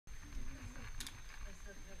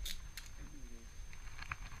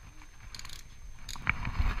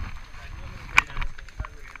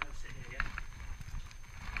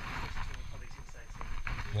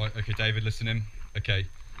Right, okay, David, listen in. Okay,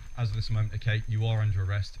 as of this moment, okay, you are under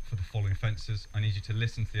arrest for the following offences. I need you to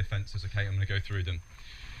listen to the offences, okay? I'm going to go through them.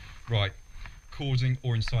 Right, causing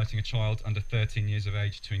or inciting a child under 13 years of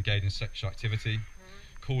age to engage in sexual activity,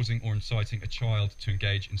 causing or inciting a child to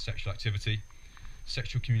engage in sexual activity,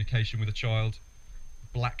 sexual communication with a child,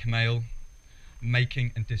 blackmail,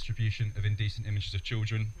 making and distribution of indecent images of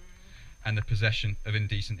children, and the possession of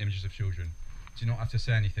indecent images of children. Do not have to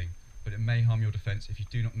say anything, but it may harm your defence if you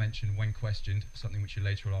do not mention when questioned something which you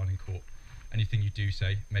later rely on in court. Anything you do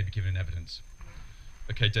say may be given in evidence.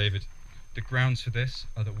 Okay, David, the grounds for this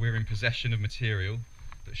are that we're in possession of material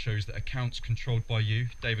that shows that accounts controlled by you,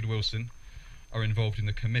 David Wilson, are involved in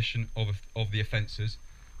the commission of the offences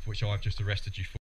for which I've just arrested you for.